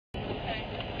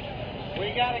We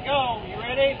gotta go. You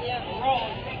ready? Yeah. We're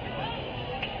rolling.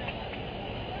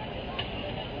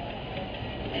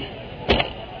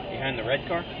 Behind the red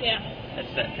car? Yeah.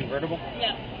 That's that convertible?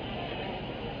 Yeah.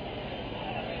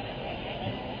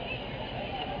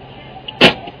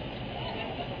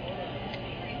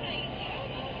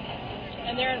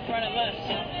 And they're in front of us,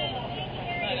 so.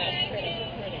 Oh, that's pretty.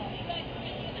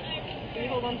 Can you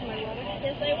hold on to my water?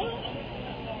 Yes, I will.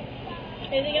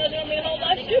 Anything else you want me to hold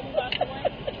on to?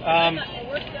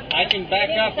 I can back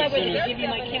up as soon as... Give you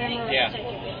my camera. Yeah.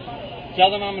 Tell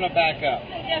them I'm going to back up.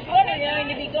 I just wondered, you're going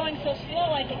to be going so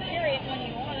slow I can carry it when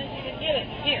you want it. You can get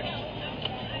it. Here.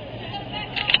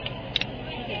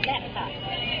 That hot.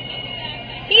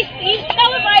 He's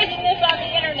televising this on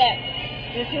the internet.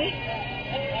 Is he?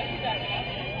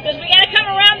 Because we got to come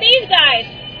around these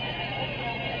guys.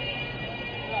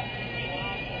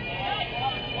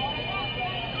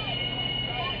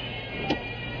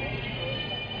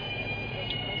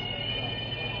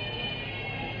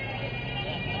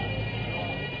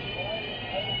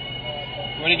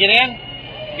 You want to get in?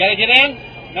 You got to get in?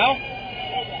 No?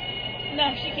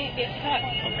 No, she can't get caught.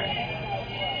 Okay.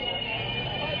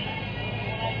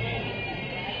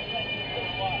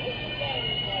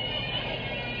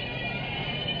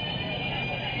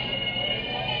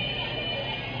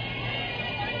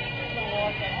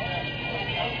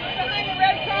 Behind the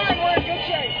red car and we're in good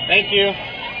shape. Thank you.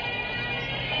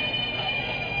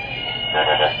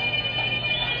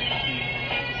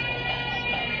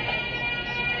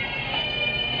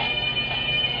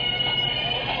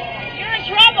 You're in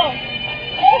trouble.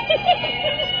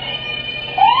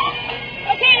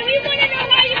 Okay, we want to know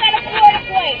why you got a Florida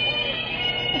plate.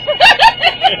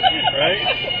 Right?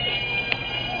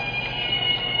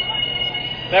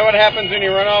 Is that what happens when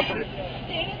you run off?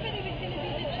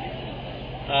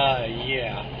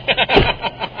 Yeah.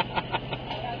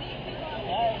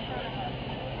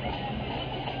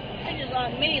 I just saw a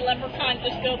mini leprechaun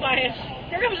just go by us.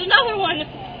 Here comes another one.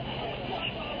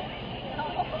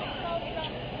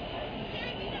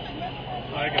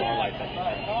 I got more lights up.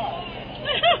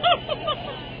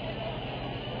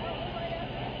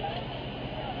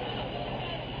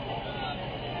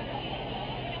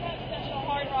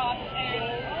 Hard rock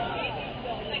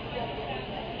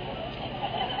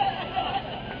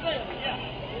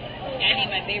I need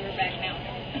my paper back now.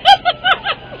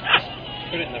 Just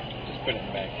put it in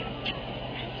the bag.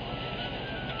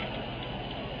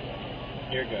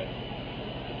 You're good.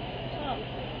 Oh,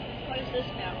 what is this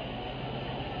now?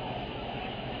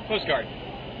 Coast Guard.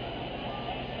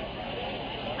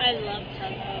 I love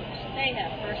tugboats. They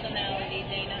have personality,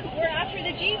 Dana. We're after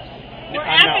the Jeeps. We're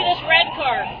I after know. this red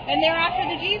car. And they're after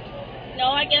the Jeep?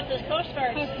 No, I get this Coast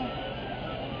Guard.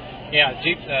 Yeah,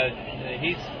 Jeep.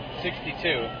 He's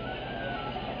 62.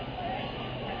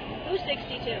 Who's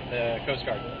 62? The Coast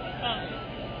Guard. Oh.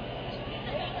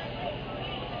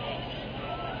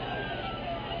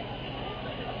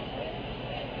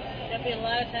 There'll be a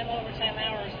lot of overtime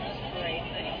hours in this parade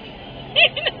thing.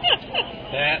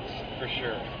 That's for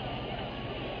sure.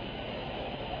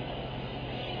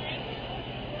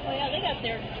 Oh yeah, they got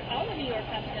their, all of New York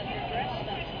has got their dress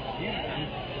stuff.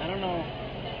 Yeah, I don't know.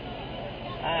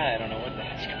 I don't know what the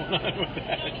heck's going on with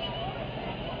that.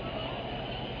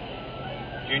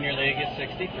 Junior League is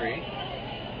 63.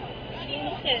 He's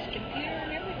got his computer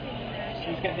and everything in there.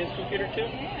 He's got his computer too?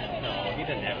 Yeah. No, he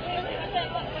doesn't have a computer.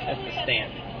 That's the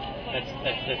stand. That's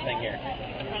this thing here.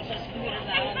 Process computer's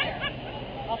not on there.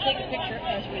 I'll take a picture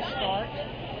as we start.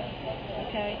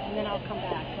 Okay, and then I'll come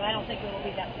back. So I don't think it'll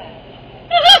be that fast.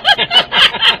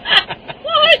 What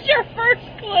was your first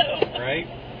clue? Right?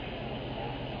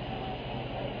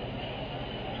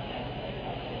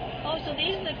 Oh, so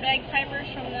these are the bagpipers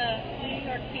from the New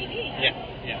York PD, huh? Yeah,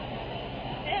 yeah.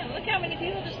 Yeah, look how many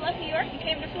people just left New York and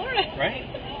came to Florida. Right?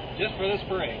 Just for this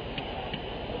parade.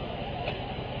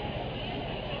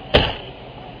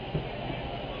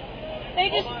 They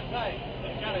just... Hold on tight.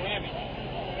 It's kind of heavy.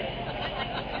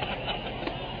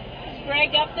 Is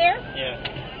Greg up there? Yeah.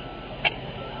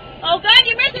 Oh, God,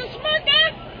 you're missing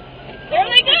Smurka! There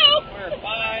they go! Where?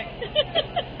 Bye. With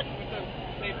the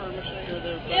paper machine or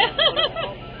the... Yeah.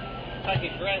 Like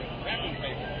wrapping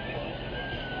paper.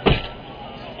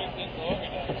 It's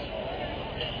organized.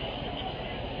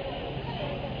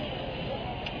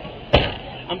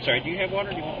 I'm sorry, do you have water?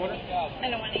 Do you want water? I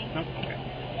don't want any. No? Okay.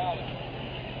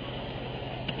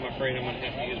 I'm afraid I'm going to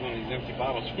have to use one of these empty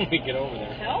bottles when we get over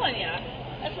there. I'm telling ya.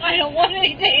 That's why I don't want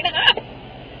any, Dana.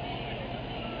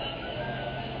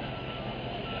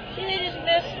 See, they just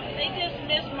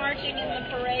missed marching in the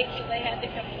parade, so they had to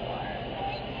come to water.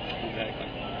 Exactly.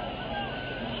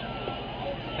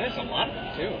 There's a lot of them,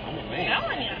 too. I'm I'm amazed.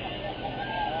 telling ya.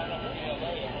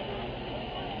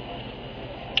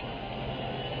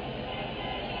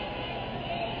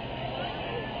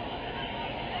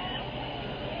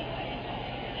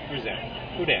 Who's that?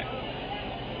 Who that?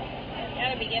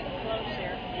 Gotta be getting close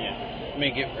here. Yeah. Let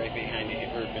me get right behind you,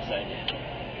 or beside you.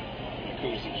 In the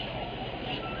koozie.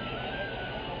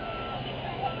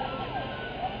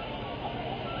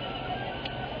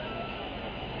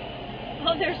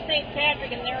 Oh, there's St.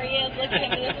 Patrick, and there he is, looking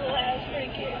at me with his little house. Pretty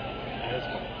cute. That is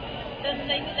cool. Doesn't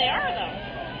say who they are, though.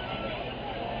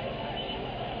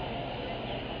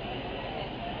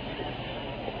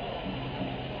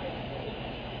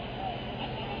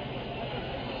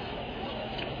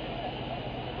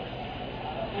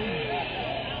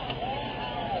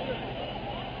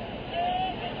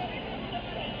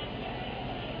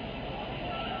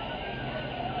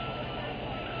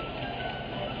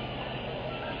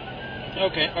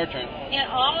 Okay, our turn.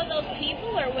 And all of those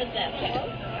people, or was that four?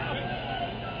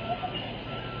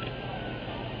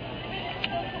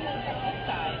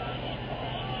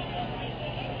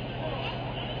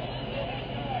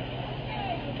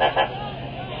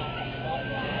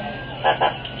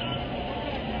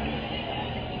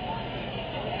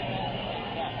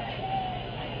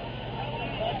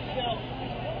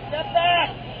 Step back!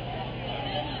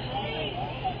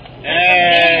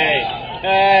 Hey!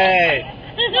 Hey!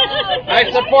 I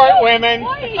support women.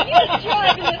 Why are you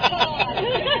driving the car?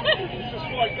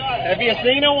 Have you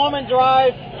seen a woman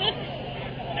drive?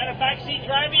 Got a backseat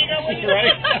driver you got with you?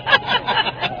 Right.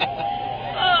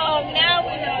 Oh, now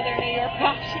we know they're New York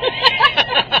cops.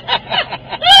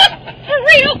 For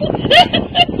real.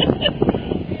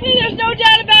 There's no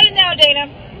doubt about it now, Dana.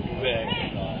 Greg.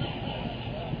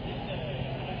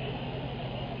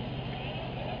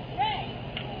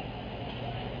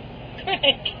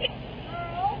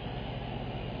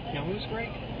 Now who's Greg?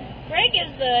 Greg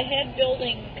is the head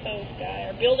building code guy,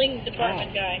 or building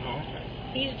department guy. Oh, okay.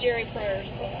 He's Jerry Pryor's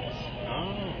boss.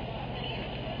 Oh.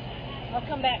 I'll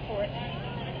come back for it.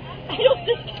 I don't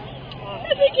think.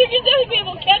 I think you can definitely be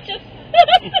able to catch us.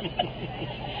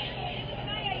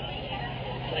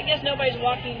 So I guess nobody's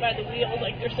walking by the wheel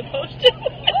like they're supposed to.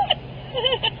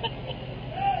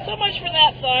 So much for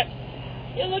that thought.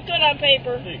 You look good on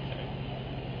paper. Thanks.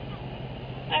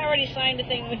 I already signed a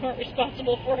thing we weren't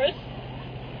responsible for us.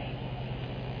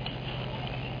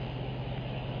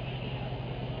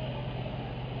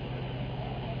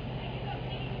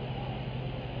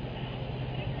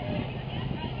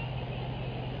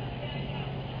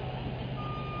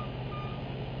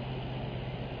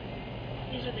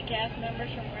 These are the cast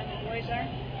members from where the boys are.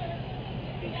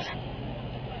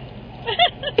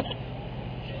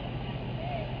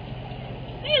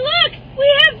 Hey, look! We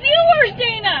have viewers,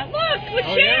 Dana! Look! With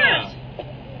Oh, chairs! yeah.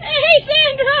 Hey,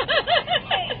 Sandra!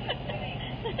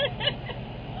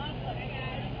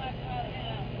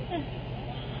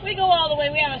 We go all the way.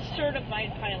 We have a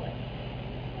certified pilot.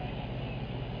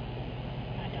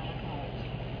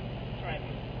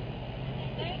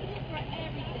 Thank you for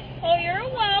everything. Oh, you're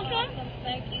welcome.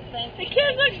 Thank you, thank The you.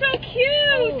 kids look so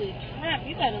cute. Holy crap,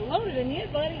 you got it loaded in you,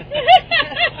 buddy.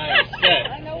 I'm set.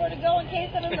 I know where to go in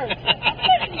case of an emergency. I'm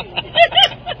telling you.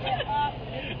 You're awesome.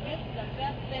 This is the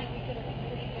best thing we could have done.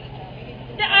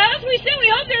 As we said, we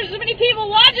hope there's as many people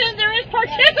watching as there is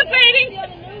participating. See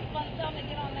on the news, but tell me to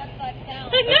get on that side of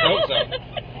town. I know. hope so.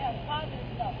 Yeah, positive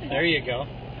stuff. There you go.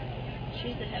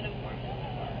 She's the head of war.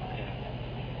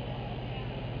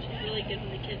 She's really good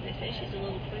with the kids. They say she's a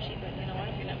little pushy, but you know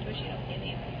what? If you're not pushy, you don't get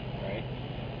anything. Right.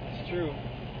 It's true.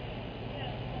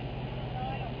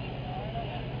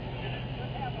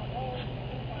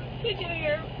 Did you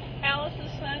hear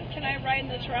Alice's son? Can I ride in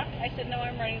the truck? I said, no,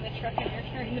 I'm riding the truck and you're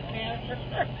carrying the van.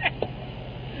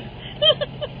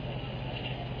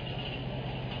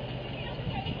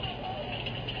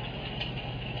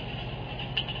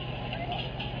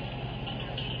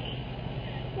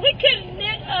 We could have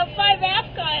knit 5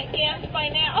 Afghans by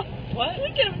now. What? We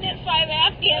could have knit 5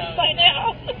 Afghans by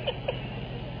now.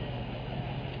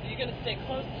 You're going to stay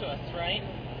close to us, right?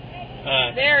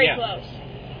 Very yeah. close.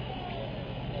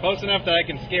 Close enough that I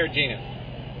can scare Gina.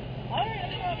 All right.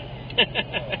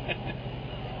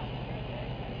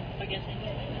 I guess I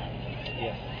know that.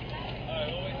 Yes.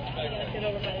 I gotta get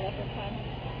over my leprechaun.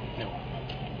 No.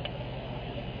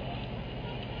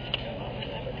 Oh, my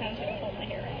leprechaun's gonna pull my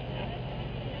hair out now.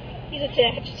 He's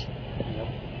attached.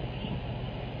 Nope.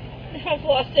 I've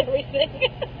lost everything.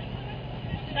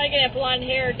 Now you're gonna have blonde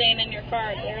hair, Dana, in your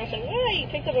car. They're gonna say, "Hey, you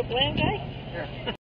picked up a blonde guy?" Here.